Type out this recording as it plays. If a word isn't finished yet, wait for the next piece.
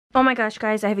Oh my gosh,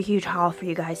 guys, I have a huge haul for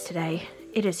you guys today.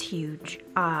 It is huge.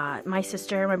 My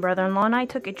sister, my brother-in-law, and I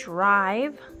took a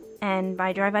drive, and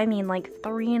by drive I mean like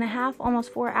 3.5,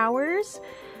 almost 4 hours,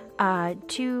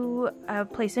 to a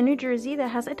place in New Jersey that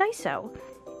has a Daiso.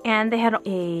 And they had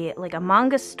a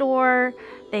manga store,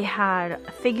 they had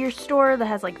a figure store that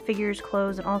has like figures,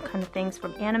 clothes, and all kind of things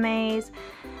from animes,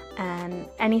 and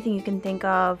anything you can think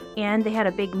of. And they had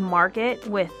a big market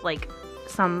with like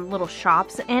some little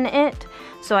shops in it.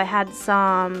 So I had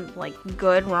some like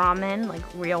good ramen, like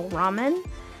real ramen,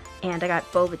 and I got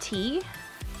boba tea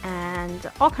and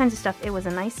all kinds of stuff. It was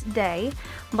a nice day,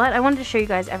 but I wanted to show you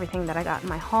guys everything that I got in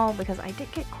my haul because I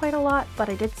did get quite a lot, but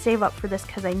I did save up for this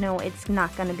because I know it's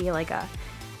not going to be like a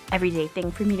everyday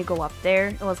thing for me to go up there.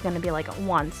 It was going to be like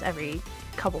once every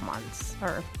couple months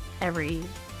or every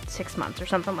 6 months or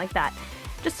something like that.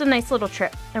 Just a nice little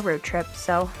trip, a road trip.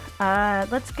 So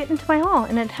let's get into my haul,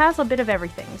 and it has a bit of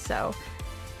everything, so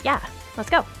yeah, let's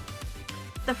go.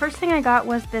 The first thing I got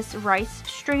was this rice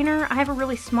strainer. I have a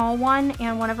really small one,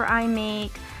 and whenever I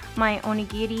make my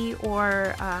onigiri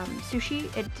or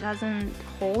sushi, it doesn't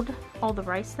hold all the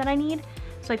rice that I need.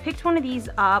 So I picked one of these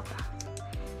up,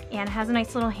 and it has a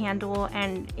nice little handle,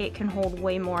 and it can hold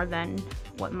way more than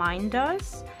what mine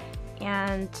does,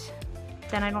 and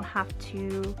then I don't have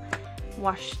to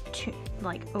wash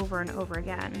like over and over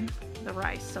again the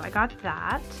rice. So I got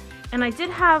that, and I did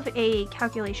have a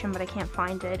calculation, but I can't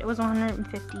find it. It was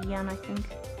 150 yen, I think,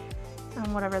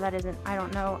 and whatever that isn't, I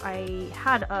don't know. I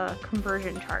had a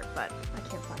conversion chart, but I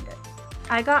can't find it.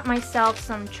 I got myself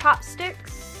some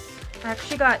chopsticks. I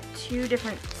actually got 2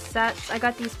 different sets. I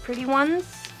got these pretty ones,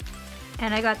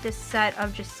 and I got this set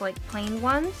of just like plain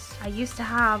ones. I used to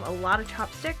have a lot of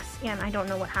chopsticks, and I don't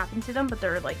know what happened to them, but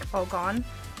they're like all gone.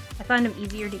 I find them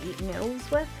easier to eat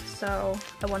meals with, so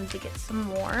I wanted to get some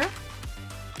more.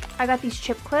 I got these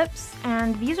chip clips,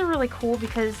 and these are really cool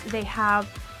because they have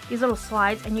these little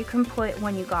slides, and you can put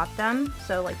when you got them,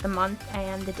 so like the month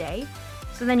and the day.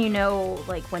 So then you know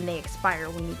like when they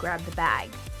expire when you grab the bag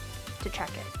to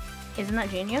check it. Isn't that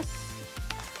genius?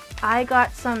 I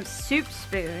got some soup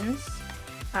spoons.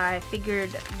 I figured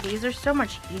these are so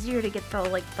much easier to get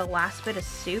the last bit of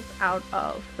soup out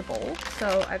of the bowl,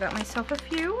 so I got myself a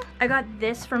few. I got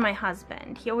this for my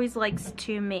husband. He always likes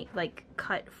to make like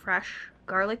cut fresh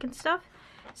garlic and stuff,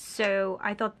 so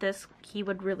I thought this he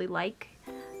would really like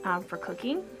for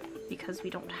cooking because we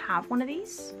don't have one of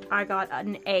these. I got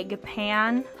an egg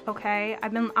pan. Okay,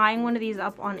 I've been eyeing one of these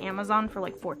up on Amazon for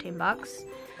like 14 bucks,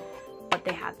 but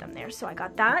they had them there, so I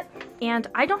got that. And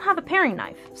I don't have a paring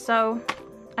knife, so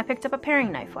I picked up a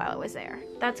paring knife while I was there.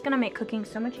 That's gonna make cooking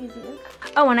so much easier.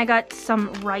 Oh, and I got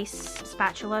some rice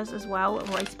spatulas as well,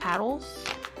 rice paddles.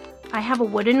 I have a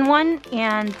wooden one,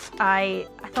 and I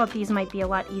thought these might be a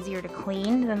lot easier to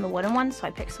clean than the wooden ones, so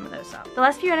I picked some of those up. The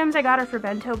last few items I got are for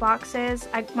bento boxes.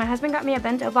 My husband got me a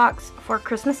bento box for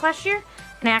Christmas last year,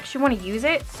 and I actually want to use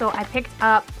it, so I picked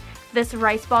up this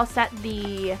rice ball set,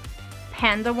 the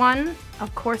panda one.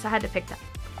 Of course I had to pick that.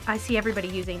 I see everybody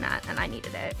using that, and I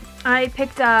needed it. I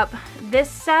picked up this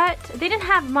set. They didn't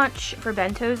have much for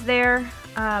bentos there,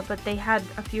 but they had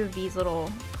a few of these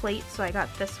little plates, so I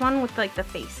got this one with like the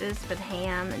faces for the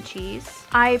ham and cheese.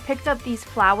 I picked up these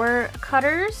flour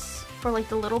cutters for like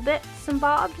the little bits and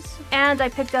bobs, and I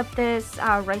picked up this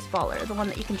rice baller, the one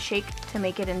that you can shake to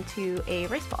make it into a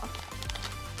rice ball.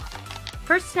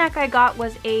 First snack I got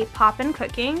was a Poppin'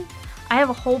 Cooking. I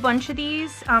have a whole bunch of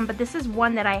these, but this is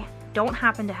one that I don't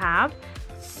happen to have,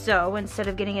 so instead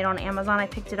of getting it on Amazon, I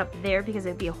picked it up there because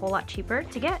it'd be a whole lot cheaper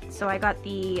to get. So I got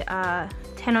the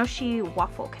Tenoshi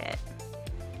waffle kit,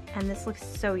 and this looks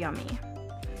so yummy.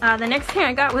 The next thing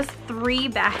I got was 3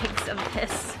 bags of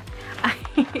this.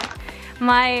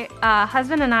 My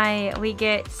husband and I, we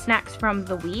get snacks from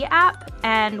the Wii app,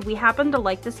 and we happened to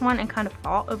like this one and kind of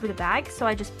fall over the bag, so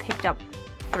I just picked up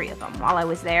 3 of them while I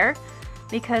was there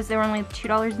because they were only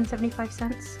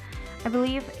 $2.75. I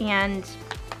believe, and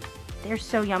they're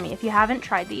so yummy. If you haven't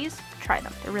tried these, try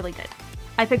them. They're really good.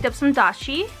 I picked up some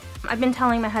dashi. I've been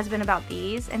telling my husband about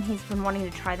these, and he's been wanting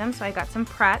to try them, so I got some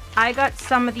Pret. I got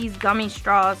some of these gummy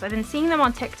straws. I've been seeing them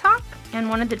on TikTok and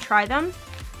wanted to try them.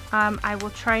 I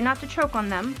will try not to choke on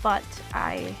them, but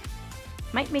I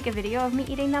might make a video of me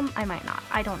eating them. I might not.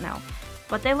 I don't know.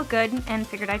 But they look good, and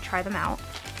figured I'd try them out.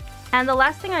 And the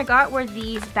last thing I got were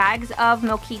these bags of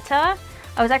Milkita.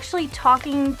 I was actually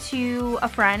talking to a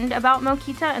friend about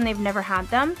Milkita, and they've never had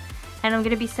them, and I'm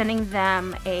gonna be sending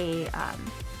them an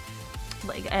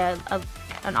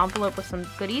envelope with some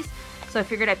goodies. So I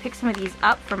figured I'd pick some of these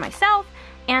up for myself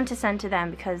and to send to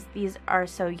them because these are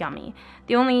so yummy.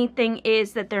 The only thing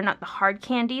is that they're not the hard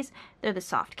candies, they're the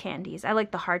soft candies. I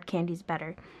like the hard candies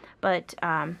better. But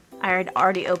I had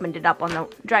already opened it up on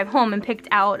the drive home and picked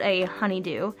out a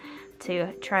honeydew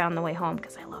to try on the way home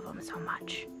because I love them so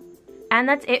much. And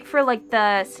that's it for like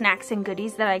the snacks and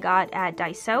goodies that I got at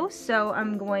Daiso. So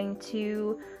I'm going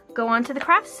to go on to the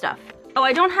craft stuff. Oh,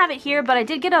 I don't have it here, but I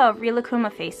did get a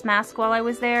Rilakkuma face mask while I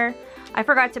was there. I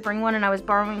forgot to bring one and I was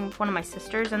borrowing one of my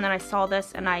sister's, and then I saw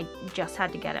this and I just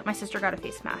had to get it. My sister got a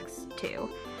face mask too.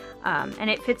 And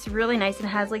it fits really nice and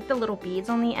has like the little beads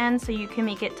on the end so you can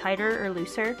make it tighter or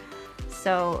looser.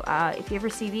 So if you ever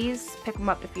see these, pick them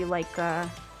up if you like to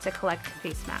collect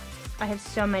face masks. I have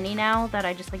so many now that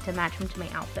I just like to match them to my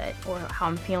outfit or how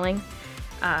I'm feeling.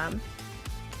 I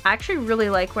actually really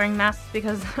like wearing masks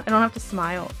because I don't have to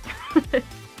smile.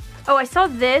 Oh, I saw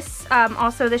this.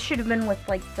 Also, this should have been with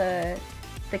like the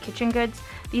kitchen goods.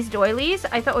 These doilies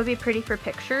I thought would be pretty for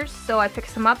pictures, so I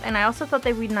picked them up, and I also thought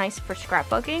they would be nice for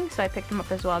scrapbooking, so I picked them up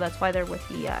as well. That's why they're with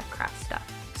the craft stuff.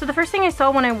 So the first thing I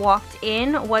saw when I walked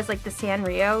in was like the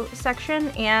Sanrio section,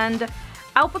 and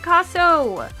Al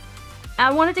Picasso!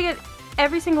 I wanted to get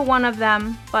every single one of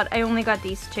them, but I only got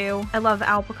these two. I love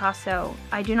Al Picasso.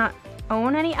 I do not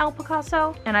own any Al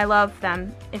Picasso, and I love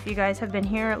them. If you guys have been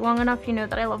here long enough, you know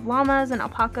that I love llamas and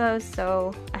alpacas,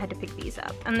 so I had to pick these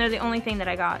up. And they're the only thing that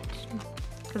I got,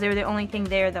 because they were the only thing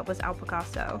there that was Al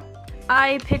Picasso.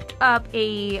 I picked up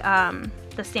a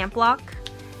the stamp block.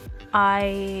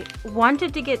 I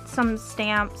wanted to get some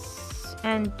stamps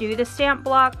and do the stamp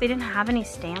block. They didn't have any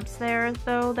stamps there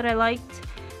though that I liked,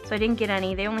 so I didn't get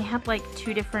any. They only had like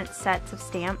 2 different sets of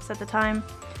stamps at the time.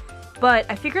 But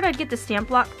I figured I'd get the stamp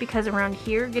block because around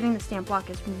here getting the stamp block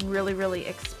is really, really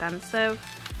expensive.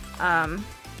 I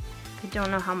don't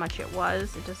know how much it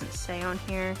was. It doesn't say on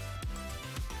here.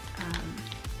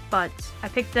 But I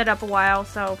picked it up a while,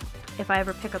 so if I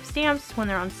ever pick up stamps when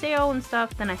they're on sale and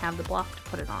stuff, then I have the block to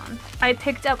put it on. I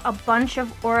picked up a bunch of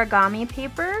origami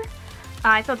paper.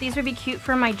 I thought these would be cute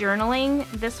for my journaling.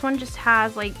 This one just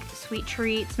has like sweet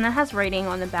treats, and it has writing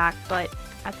on the back, but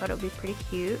I thought it would be pretty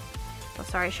cute. Oh,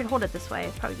 sorry, I should hold it this way.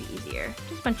 It'd probably be easier.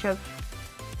 Just a bunch of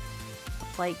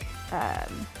like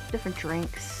different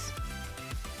drinks.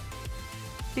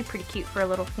 Be pretty cute for a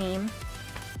little theme.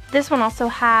 This one also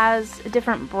has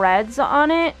different breads on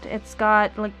it. It's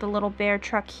got like the little bear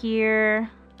truck here,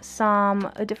 some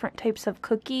different types of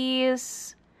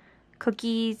cookies,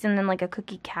 and then like a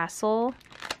cookie castle.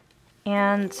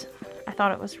 And I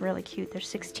thought it was really cute. There's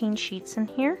 16 sheets in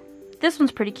here. This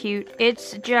one's pretty cute.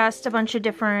 It's just a bunch of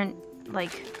different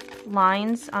like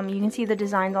lines. You can see the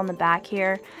designs on the back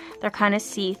here. They're kind of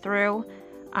see-through.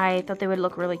 I thought they would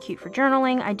look really cute for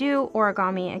journaling. I do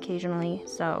origami occasionally,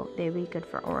 so they'd be good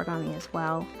for origami as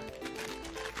well.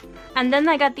 And then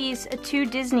I got these 2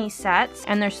 Disney sets,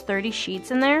 and there's 30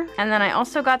 sheets in there. And then I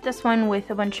also got this one with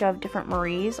a bunch of different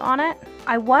Maries on it.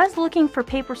 I was looking for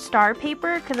paper star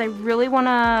paper because I really want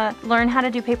to learn how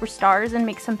to do paper stars and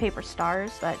make some paper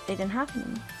stars, but they didn't have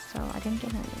any, so I didn't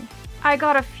get any. I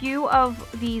got a few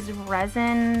of these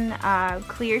resin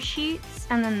clear sheets,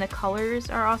 and then the colors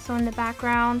are also in the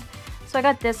background. So I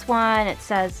got this one. It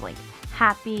says like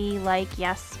happy, like,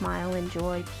 yes, smile,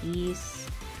 enjoy, peace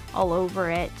all over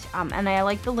it. And I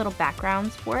like the little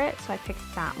backgrounds for it, so I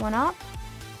picked that one up.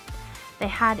 They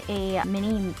had a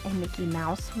Minnie and Mickey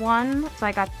Mouse one, so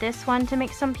I got this one to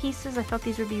make some pieces. I thought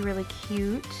these would be really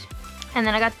cute. And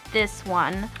then I got this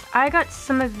one. I got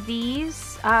some of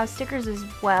these stickers as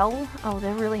well. Oh,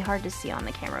 they're really hard to see on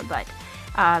the camera, but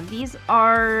these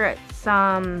are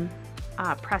some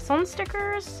press-on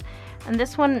stickers. And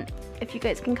this one, if you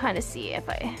guys can kind of see if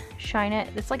I shine it,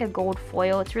 it's like a gold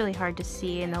foil. It's really hard to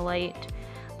see in the light.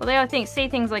 But they all say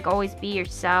things like always be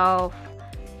yourself,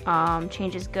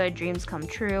 change is good, dreams come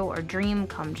true, or dream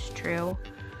comes true.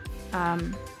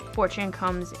 Fortune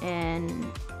comes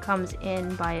in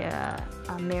by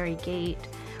a merry gate.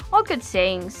 All good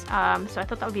sayings. So I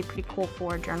thought that would be pretty cool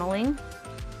for journaling.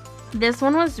 This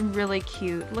one was really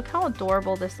cute. Look how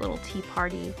adorable this little tea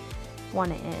party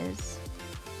one is.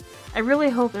 I really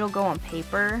hope it'll go on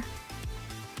paper.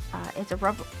 It's a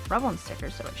rub-on sticker,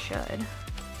 so it should.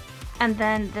 And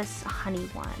then this honey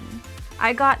one.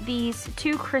 I got these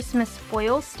 2 Christmas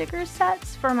foil sticker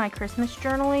sets for my Christmas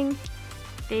journaling.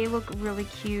 They look really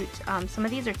cute. Some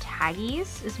of these are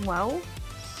taggies as well,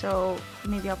 so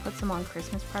maybe I'll put some on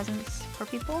Christmas presents for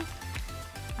people.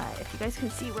 If you guys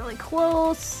can see really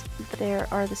close, there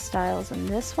are the styles in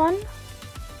this one,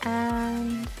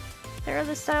 and there are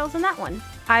the styles in that one.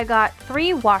 I got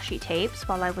 3 washi tapes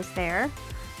while I was there.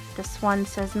 This one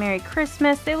says Merry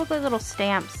Christmas. They look like little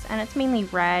stamps, and it's mainly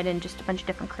red and just a bunch of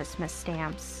different Christmas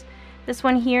stamps. This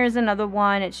one here is another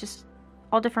one. It's just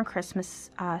all different Christmas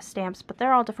stamps, but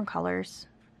they're all different colors.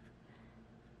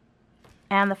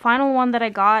 And the final one that I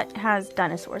got has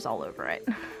dinosaurs all over it.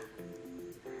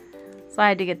 So I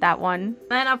had to get that one.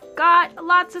 Then I've got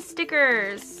lots of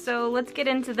stickers. So let's get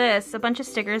into this. A bunch of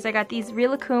stickers. I got these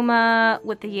Rilakuma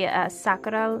with the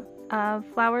sakura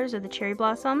flowers, or the cherry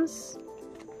blossoms.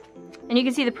 And you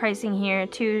can see the pricing here,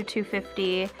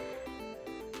 $250.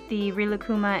 The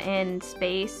Rilakuma in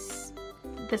space.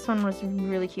 This one was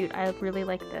really cute. I really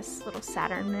like this little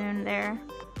Saturn moon there.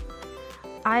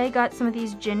 I got some of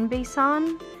these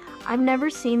Jinbei-san. I've never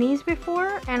seen these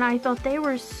before, and I thought they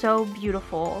were so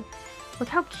beautiful. Look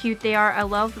how cute they are. I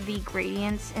love the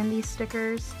gradients in these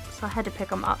stickers, so I had to pick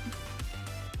them up.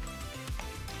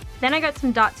 Then I got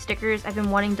some dot stickers. I've been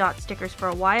wanting dot stickers for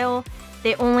a while.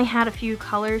 They only had a few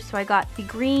colors, so I got the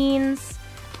greens.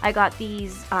 I got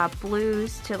these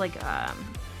blues to like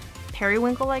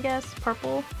periwinkle, I guess,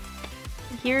 purple.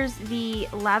 Here's the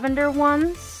lavender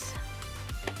ones.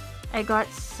 I got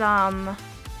some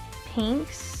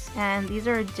pinks, and these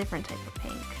are a different type of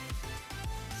pink.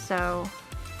 So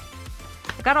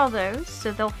I got all those,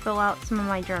 so they'll fill out some of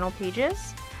my journal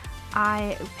pages.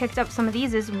 I picked up some of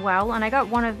these as well, and I got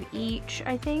one of each,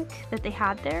 I think, that they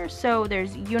had there. So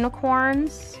there's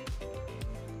unicorns,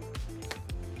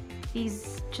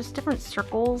 these just different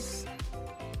circles,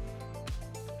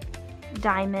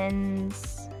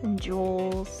 diamonds and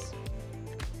jewels,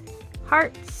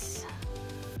 hearts,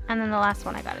 and then the last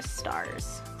one I got is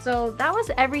stars. So that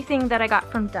was everything that I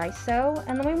got from Daiso,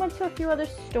 and then we went to a few other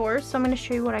stores, so I'm going to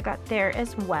show you what I got there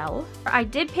as well. I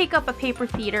did pick up a paper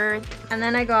theater, and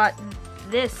then I got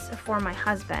this for my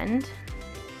husband.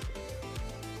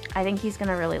 I think he's going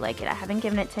to really like it. I haven't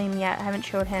given it to him yet, I haven't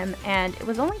showed him, and it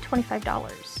was only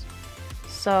 $25.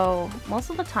 So most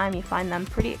of the time you find them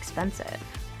pretty expensive,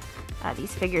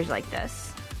 these figures like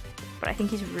this, but I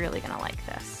think he's really going to like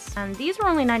this. And these were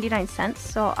only 99 cents,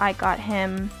 so I got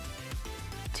him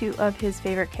 2 of his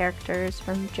favorite characters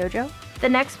from JoJo. The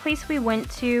next place we went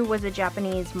to was a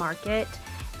Japanese market,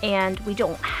 and we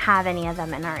don't have any of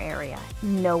them in our area.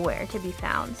 Nowhere to be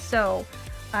found. So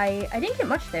I didn't get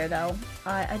much there though.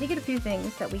 I did get a few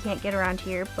things that we can't get around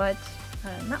here, but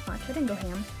not much. I didn't go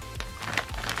ham.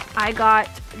 I got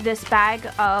this bag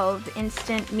of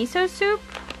instant miso soup.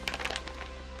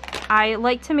 I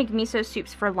like to make miso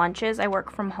soups for lunches. I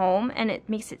work from home, and it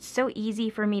makes it so easy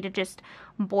for me to just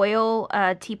boil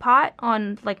a teapot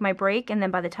on like my break, and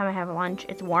then by the time I have lunch,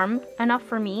 it's warm enough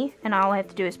for me, and all I have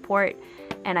to do is pour it,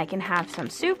 and I can have some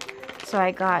soup. So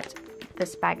I got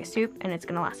this bag of soup, and it's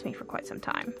gonna last me for quite some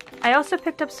time. I also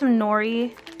picked up some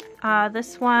nori.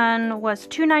 This one was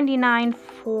 $2.99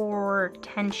 for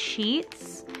 10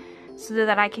 sheets, so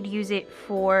that I could use it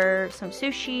for some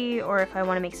sushi, or if I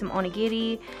want to make some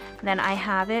onigiri, then I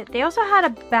have it. They also had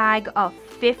a bag of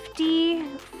 50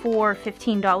 for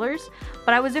 $15,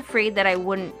 but I was afraid that I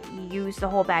wouldn't use the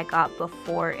whole bag up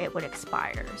before it would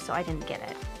expire, so I didn't get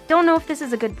it. Don't know if this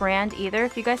is a good brand either.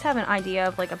 If you guys have an idea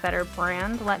of like a better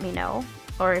brand, let me know,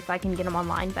 or if I can get them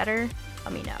online better,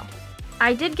 let me know.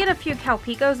 I did get a few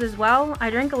Calpicos as well. I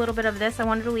drank a little bit of this. I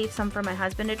wanted to leave some for my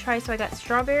husband to try, so I got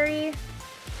strawberry.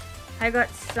 I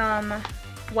got some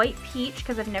white peach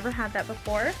because I've never had that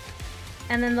before.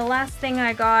 And then the last thing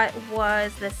I got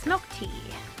was this milk tea,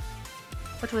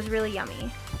 which was really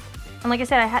yummy. And like I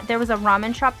said, there was a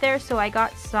ramen shop there, so I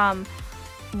got some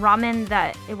ramen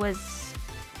that it was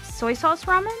soy sauce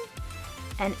ramen,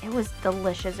 and it was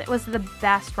delicious. It was the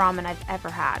best ramen I've ever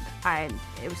had.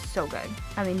 It was so good.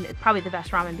 I mean, probably the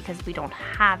best ramen because we don't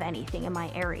have anything in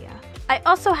my area. I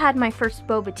also had my first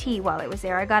boba tea while I was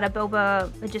there. I got a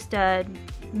boba, just a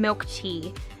milk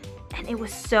tea, and it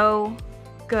was so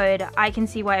good. I can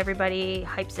see why everybody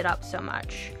hypes it up so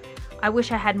much. I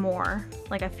wish I had more.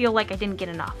 Like, I feel like I didn't get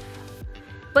enough.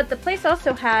 But the place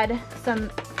also had some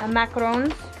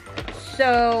macarons,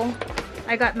 so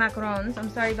I got macarons. I'm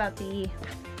sorry about the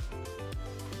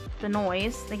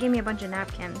noise. They gave me a bunch of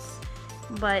napkins,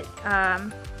 but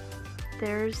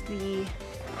there's the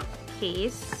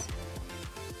case.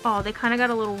 Oh, they kind of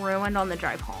got a little ruined on the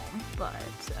drive home, but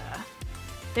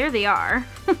there they are.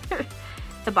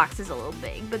 The box is a little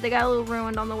big, but they got a little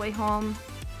ruined on the way home.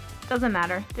 Doesn't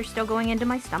matter. They're still going into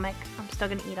my stomach. I'm still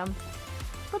gonna eat them.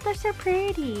 But they're so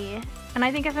pretty. And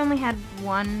I think I've only had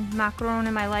one macaron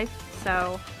in my life,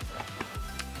 so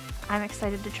I'm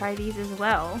excited to try these as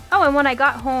well. Oh, and when I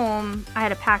got home, I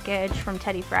had a package from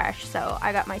Teddy Fresh, so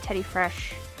I got my Teddy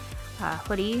Fresh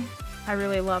hoodie. I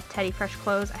really love Teddy Fresh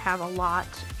clothes. I have a lot,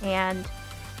 and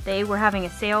They were having a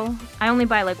sale. I only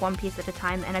buy like one piece at a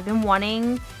time, and I've been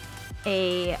wanting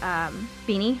a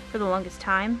beanie for the longest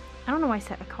time. I don't know why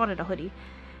I called it a hoodie,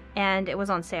 and it was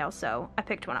on sale, so I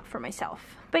picked one up for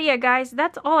myself. But yeah, guys,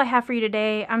 that's all I have for you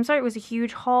today. I'm sorry it was a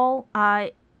huge haul.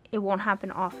 It won't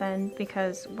happen often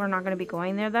because we're not going to be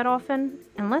going there that often,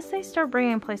 unless they start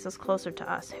bringing places closer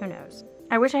to us. Who knows?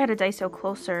 I wish I had a Daiso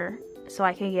closer so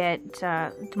I could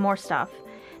get more stuff.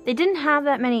 They didn't have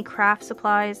that many craft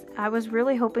supplies. I was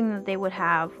really hoping that they would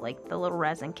have like the little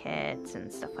resin kits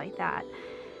and stuff like that.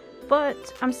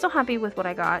 But I'm still happy with what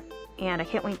I got, and I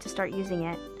can't wait to start using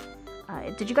it.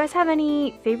 Did you guys have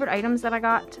any favorite items that I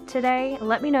got today?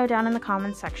 Let me know down in the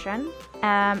comments section.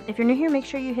 If you're new here, make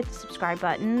sure you hit the subscribe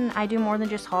button. I do more than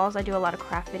just hauls. I do a lot of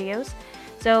craft videos.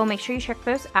 So make sure you check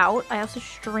those out. I also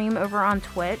stream over on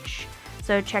Twitch.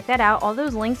 So check that out. All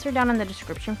those links are down in the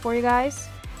description for you guys.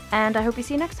 And I hope you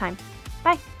see you next time.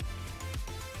 Bye!